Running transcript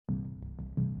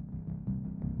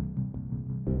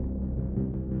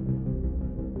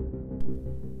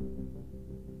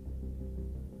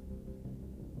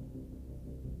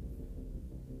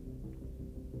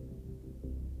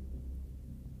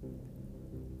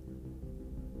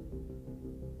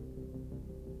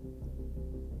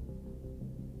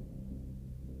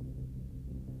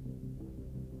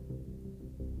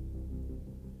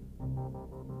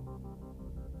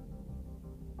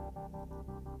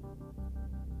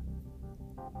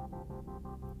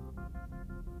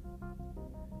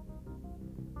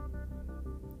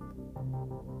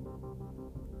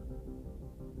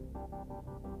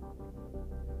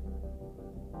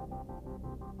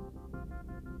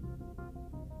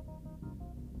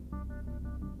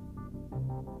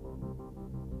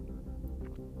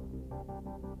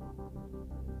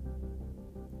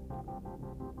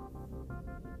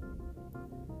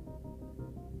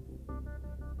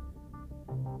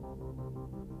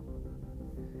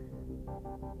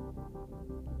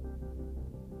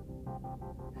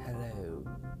Hello,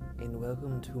 and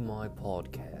welcome to my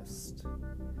podcast.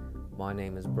 My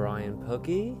name is Brian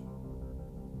Pookie,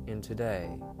 and today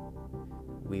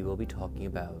we will be talking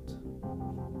about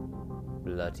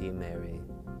Bloody Mary.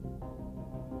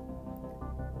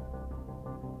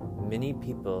 Many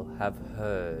people have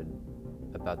heard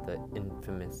about the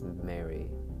infamous Mary,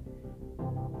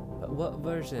 but what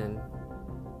version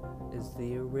is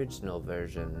the original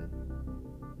version?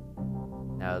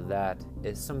 Now that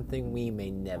is something we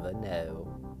may never know.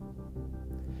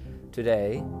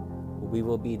 Today, we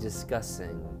will be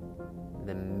discussing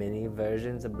the many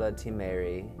versions of Bloody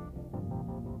Mary,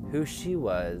 who she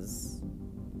was,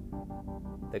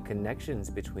 the connections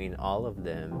between all of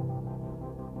them,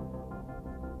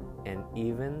 and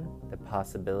even the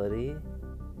possibility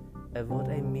of what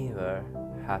a mirror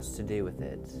has to do with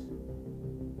it.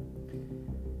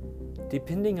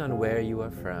 Depending on where you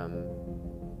are from,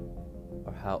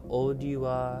 or how old you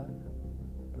are,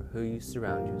 or who you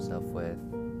surround yourself with,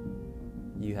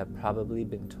 you have probably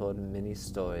been told many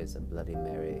stories of Bloody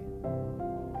Mary.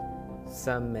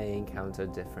 Some may encounter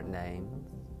different names,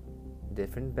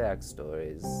 different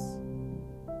backstories,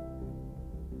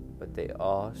 but they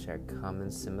all share common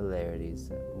similarities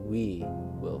that we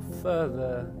will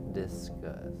further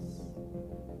discuss.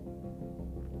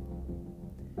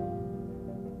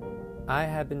 I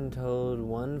have been told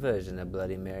one version of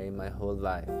Bloody Mary my whole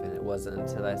life, and it wasn't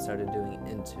until I started doing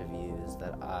interviews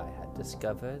that I had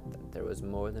discovered that there was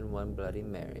more than one Bloody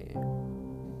Mary.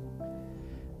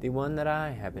 The one that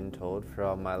I have been told for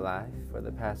all my life, for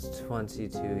the past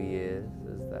 22 years,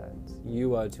 is that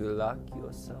you are to lock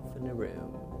yourself in a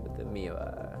room with a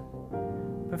mirror,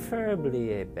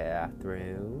 preferably a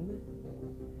bathroom,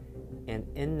 and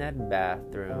in that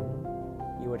bathroom,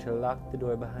 you are to lock the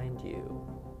door behind you,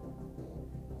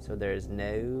 so there is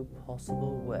no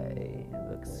possible way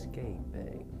of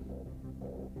escaping.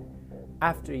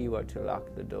 After you are to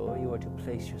lock the door, you are to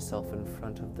place yourself in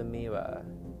front of the mirror.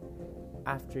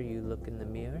 After you look in the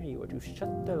mirror, you are to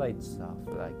shut the lights off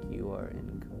like you are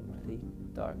in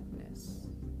complete darkness,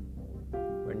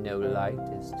 where no light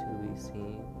is to be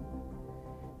seen,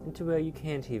 and to where you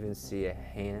can't even see a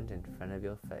hand in front of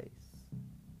your face.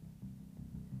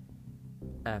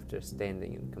 After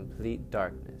standing in complete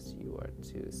darkness, you are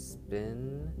to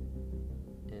spin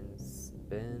and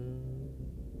spin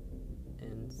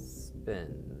and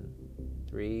spin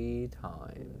 3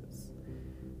 times.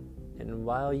 And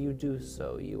while you do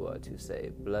so, you are to say,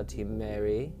 Bloody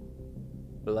Mary,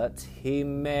 Bloody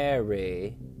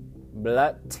Mary,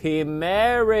 Bloody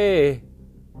Mary.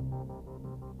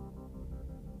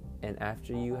 And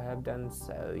after you have done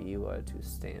so, you are to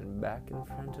stand back in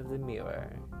front of the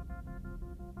mirror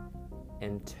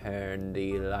and turn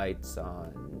the lights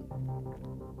on.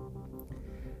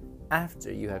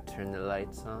 After you have turned the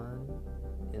lights on,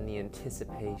 in the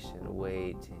anticipation,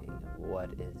 waiting of what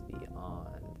is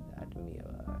beyond that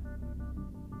mirror,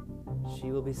 she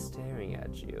will be staring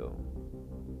at you,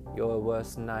 your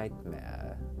worst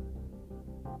nightmare,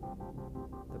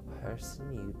 the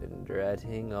person you've been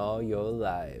dreading all your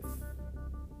life.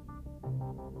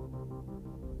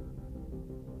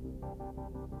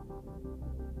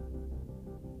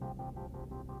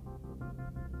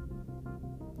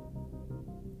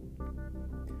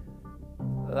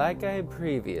 Like I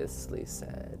previously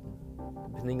said,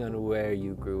 depending on where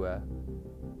you grew up,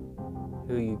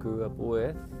 who you grew up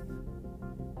with,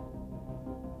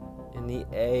 and the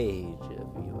age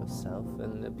of yourself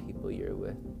and the people you're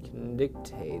with can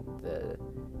dictate the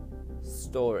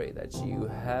story that you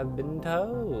have been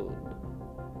told.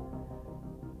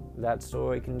 That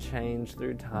story can change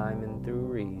through time and through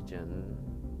region.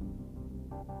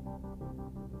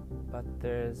 But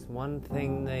there's one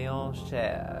thing they all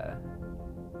share,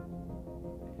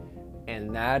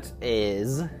 and that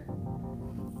is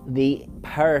the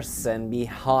person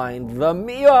behind the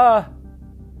mirror.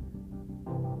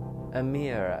 A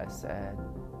mirror, I said.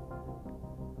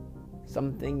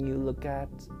 Something you look at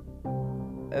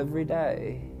every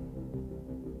day.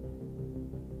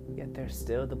 Yet there's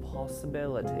still the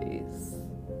possibilities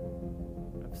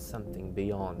of something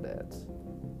beyond it.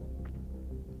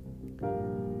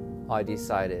 I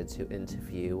decided to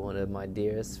interview one of my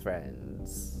dearest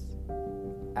friends,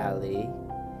 Ali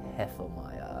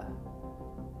Heffelmeyer.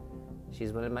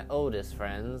 She's one of my oldest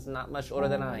friends, not much older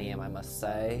than I am, I must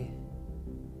say.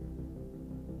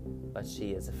 But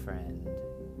she is a friend.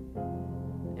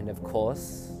 And of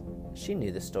course, she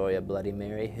knew the story of Bloody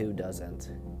Mary. Who doesn't?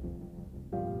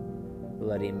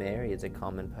 Bloody Mary is a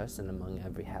common person among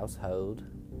every household.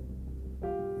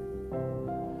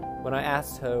 When I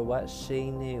asked her what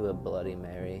she knew of Bloody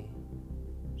Mary,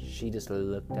 she just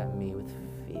looked at me with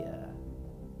fear.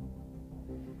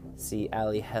 See,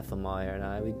 Ali Heffelmeyer and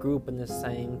I, we grew up in the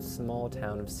same small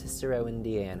town of Cicero,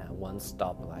 Indiana, one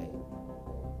stoplight.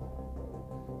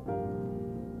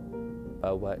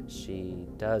 But what she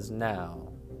does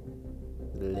now,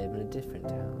 live in a different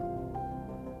town,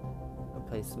 a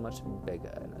place much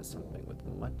bigger and something with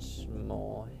much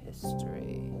more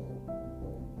history.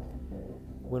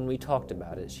 When we talked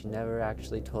about it, she never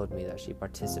actually told me that she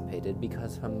participated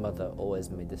because her mother always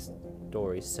made the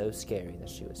story so scary that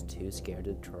she was too scared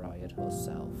to try it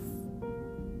herself.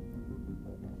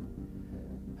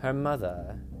 Her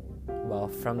mother, while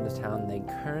from the town they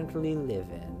currently live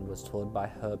in, was told by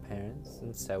her parents,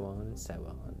 and so on and so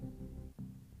on.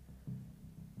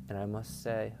 And I must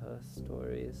say, her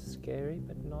story is scary,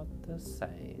 but not the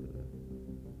same.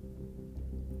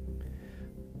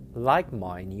 Like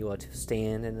mine, you are to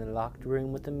stand in a locked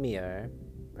room with a mirror,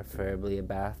 preferably a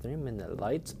bathroom, and the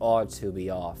lights are to be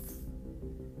off.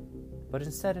 But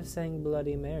instead of saying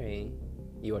Bloody Mary,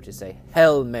 you are to say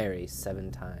Hail Mary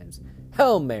 7 times.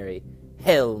 Hail Mary,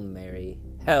 Hail Mary,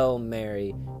 Hail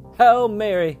Mary, Hail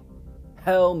Mary,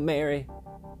 Hail Mary,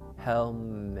 Hail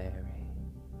Mary.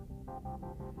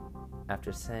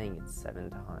 After saying it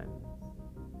 7 times,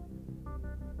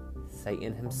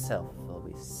 Satan himself will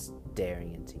be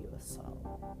staring into your soul.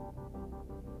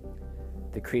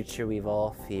 The creature we've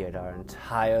all feared our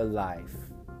entire life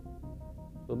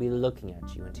will be looking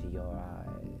at you into your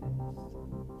eyes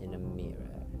in a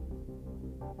mirror.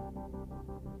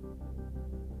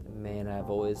 The man I've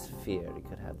always feared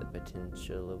could have the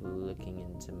potential of looking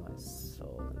into my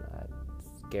soul, and that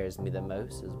scares me the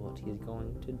most is what he's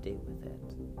going to do with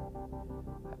it.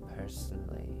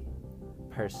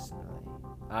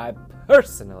 I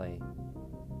personally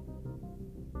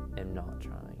am not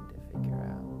trying to figure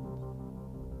out.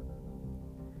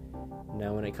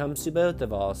 Now, when it comes to both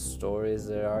of our stories,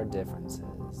 there are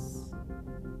differences.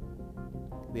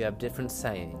 We have different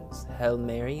sayings, Hail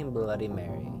Mary and Bloody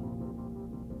Mary.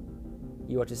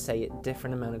 You are to say it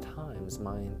different amount of times,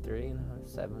 mine 3 and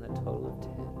hers 7, a total of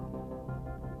 10.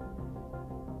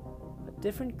 But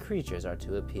different creatures are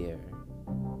to appear.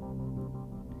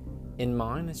 In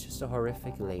mine, it's just a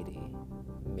horrific lady,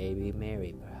 maybe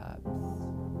Mary perhaps.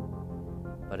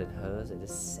 But in hers, it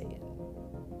is Satan,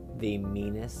 the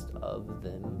meanest of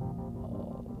them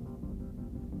all.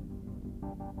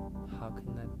 How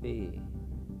can that be?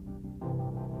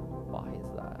 Why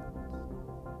is that?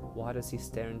 Why does he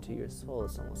stare into your soul?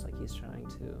 It's almost like he's trying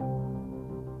to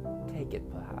take it,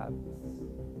 perhaps.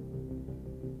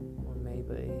 Or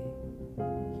maybe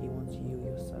he wants you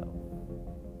yourself.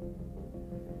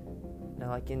 Now,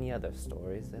 like any other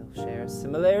stories, they'll share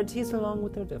similarities along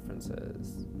with their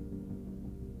differences.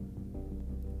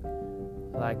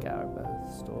 Like our both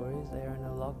stories, they are in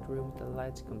a locked room with the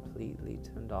lights completely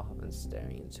turned off and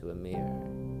staring into a mirror.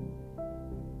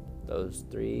 Those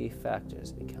 3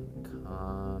 factors become a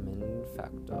common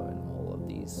factor in all of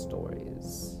these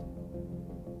stories.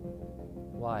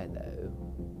 Why, though?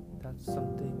 That's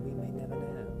something we may never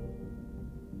know.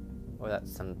 Or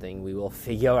that's something we will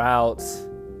figure out.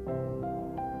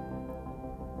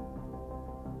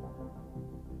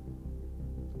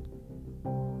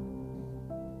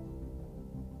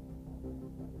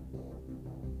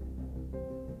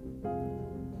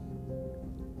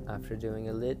 After doing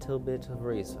a little bit of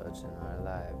research in our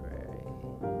library,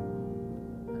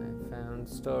 I found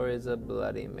stories of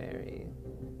Bloody Mary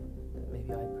that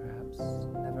maybe I perhaps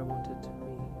never wanted to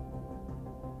read.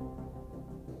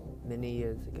 Many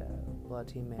years ago,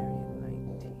 Bloody Mary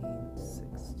in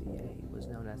 1968 was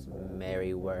known as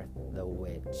Mary Worth the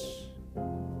Witch.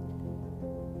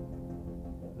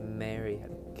 Mary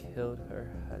had killed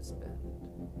her husband,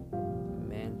 the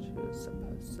man she was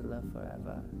supposed to love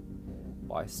forever,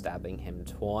 by stabbing him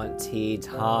 20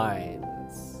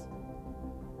 times.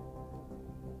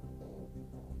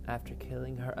 After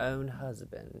killing her own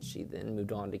husband, she then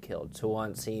moved on to kill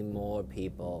 20 more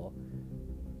people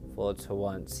for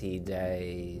 20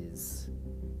 days.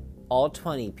 All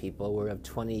 20 people were of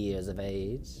 20 years of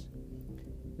age,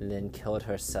 and then killed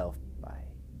herself by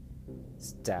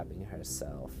stabbing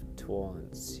herself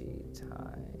 20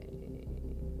 times.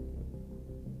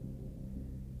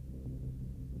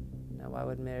 why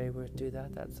would Mary Worth do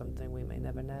that? That's something we may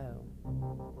never know.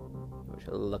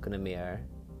 She'll look in a mirror,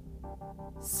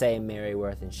 say Mary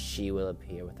Worth, and she will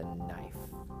appear with a knife.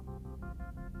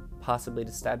 Possibly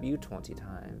to stab you 20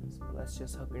 times. But let's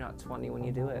just hope you're not 20 when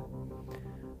you do it.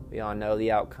 We all know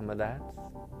the outcome of that.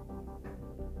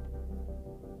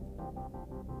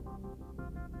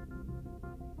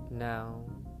 Now,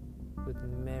 with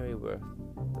Mary Worth,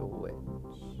 the witch.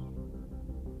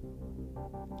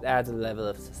 It adds a level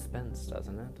of suspense,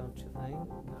 doesn't it? Don't you think?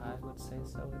 I would say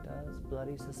so it does.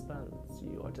 Bloody suspense.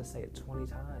 You ought to say it 20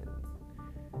 times.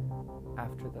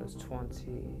 After those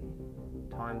 20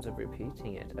 times of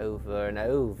repeating it over and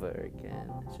over again,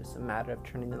 it's just a matter of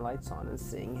turning the lights on and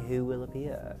seeing who will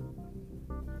appear.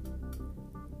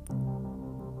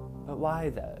 But why,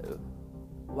 though?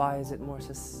 Why is it more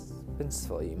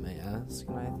suspenseful, you may ask?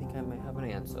 And I think I may have an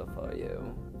answer for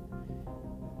you.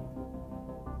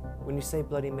 When you say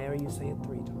Bloody Mary, you say it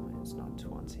 3 times, not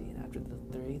 20. And after the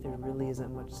 3, there really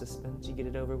isn't much suspense. You get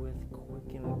it over with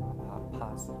quickly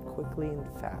and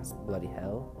fast. Bloody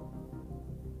hell.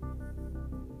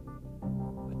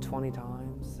 But 20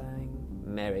 times saying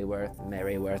Mary Worth,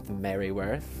 Mary Worth, Mary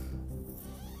Worth.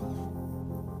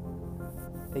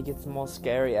 It gets more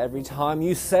scary every time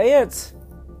you say it.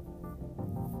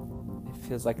 It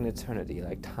feels like an eternity,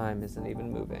 like time isn't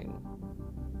even moving.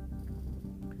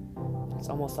 It's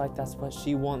almost like that's what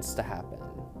she wants to happen.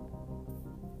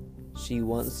 She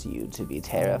wants you to be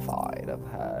terrified of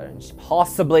her, and she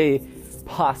possibly,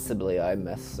 I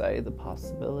must say, the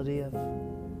possibility of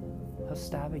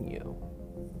stabbing you.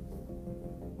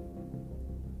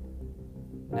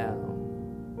 Now,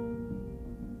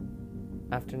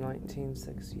 after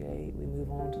 1968, we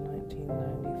move on to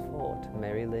 1994, to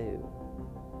Mary Lou.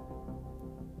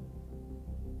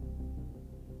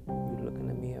 You look in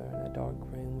a mirror in a dark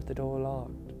room with the door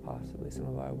locked, possibly some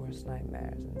of our worst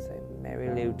nightmares, and say Mary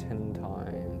Lou 10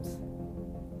 times.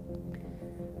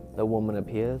 The woman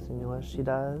appears, and you know what she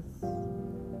does?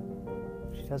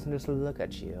 She doesn't just look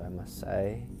at you, I must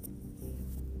say.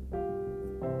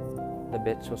 The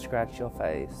bitch will scratch your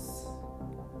face.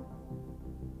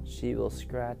 She will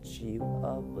scratch you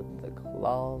up with the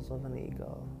claws of an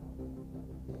eagle.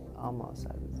 Almost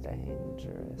as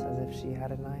dangerous as if she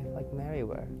had a knife like Mary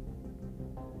Worth.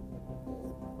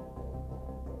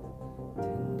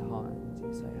 10 times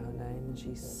you say her name and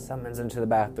she summons into the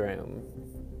bathroom.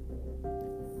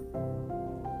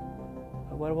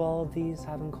 But what do all of these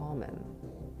have in common,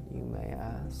 you may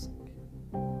ask?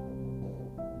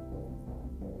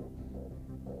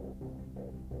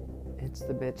 It's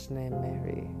the bitch named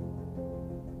Mary.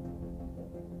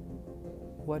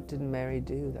 What did Mary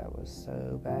do that was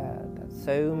so bad that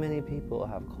so many people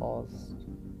have caused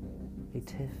a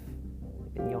tiff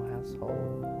in your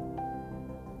household?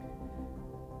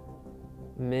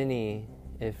 Many,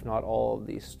 if not all of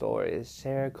these stories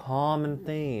share a common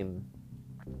theme.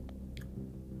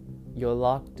 You're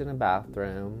locked in a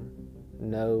bathroom,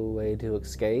 no way to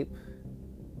escape.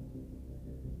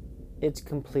 It's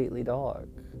completely dark.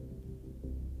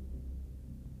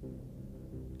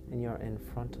 And you're in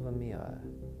front of a mirror.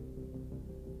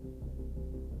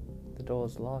 The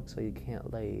door's locked so you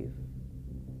can't leave.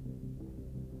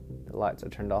 The lights are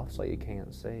turned off so you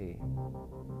can't see.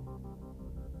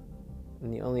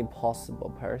 And the only possible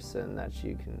person that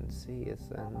you can see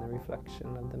is in the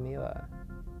reflection of the mirror.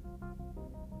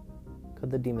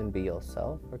 Could the demon be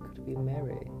yourself, or could it be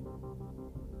Mary?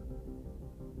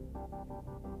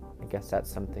 I guess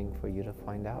that's something for you to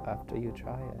find out after you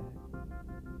try it.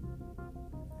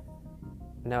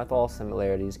 Now, with all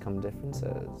similarities come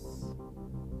differences.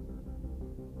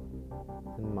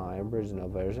 In my original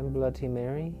version, Bloody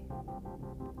Mary,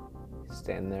 you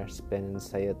stand there, spin and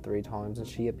say it 3 times, and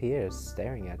she appears,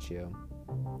 staring at you.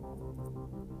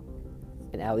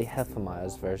 In Ali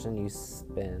Heffelmeyer's version, you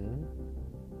spin,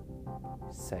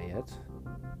 say it.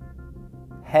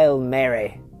 Hail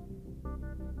Mary!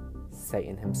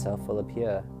 Satan himself will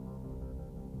appear,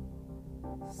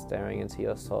 staring into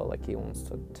your soul like he wants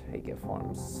to take it for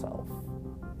himself.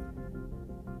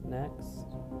 Next,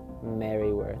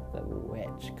 Mary Worth, the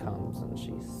witch, comes and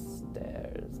she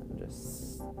stares and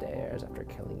just stares after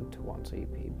killing 20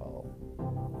 people.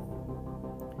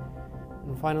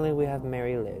 And finally, we have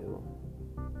Mary Lou.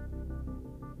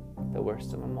 The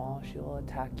worst of them all, she'll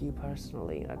attack you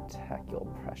personally and attack your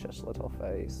precious little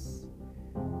face.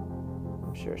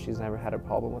 I'm sure she's never had a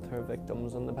problem with her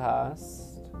victims in the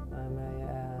past, I may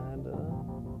add.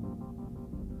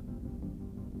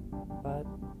 But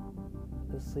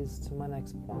this leads to my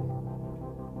next point.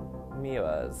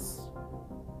 Mirrors.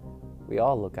 We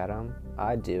all look at them.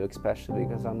 I do, especially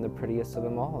because I'm the prettiest of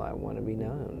them all. I want to be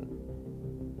known.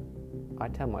 I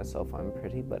tell myself I'm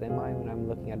pretty, but am I when I'm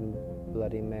looking at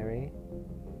Bloody Mary?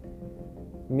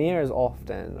 Mirrors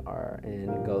often are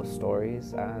in ghost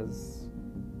stories as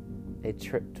a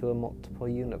trip to a multiple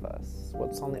universe.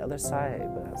 What's on the other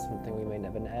side, but that's something we may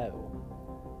never know.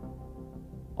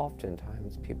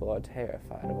 Oftentimes, people are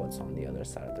terrified of what's on the other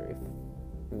side of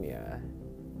the mirror.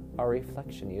 Our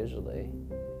reflection, usually.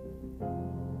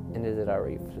 And is it our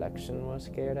reflection we're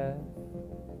scared of?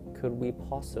 Could we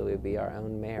possibly be our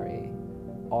own Mary?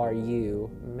 Are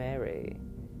you Mary?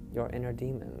 Your inner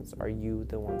demons, are you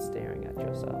the one staring at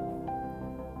yourself?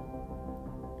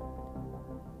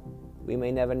 We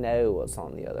may never know what's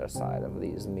on the other side of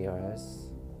these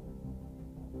mirrors.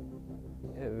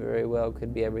 It very well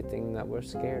could be everything that we're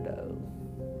scared of.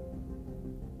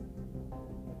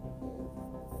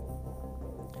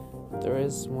 There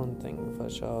is one thing for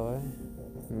sure.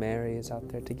 Mary is out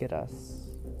there to get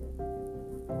us.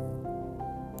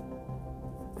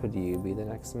 Could you be the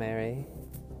next Mary?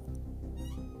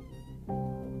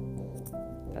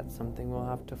 That's something we'll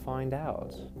have to find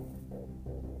out.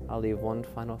 I'll leave one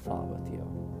final thought with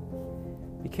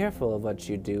you. Be careful of what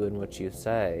you do and what you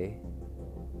say,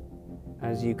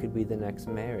 as you could be the next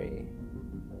Mary.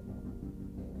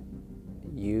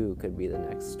 You could be the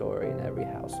next story in every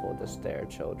household to stare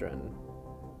children.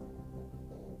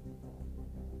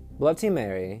 Bloody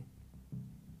Mary.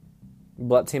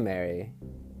 Bloody Mary.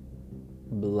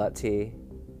 Bloody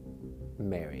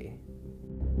Mary.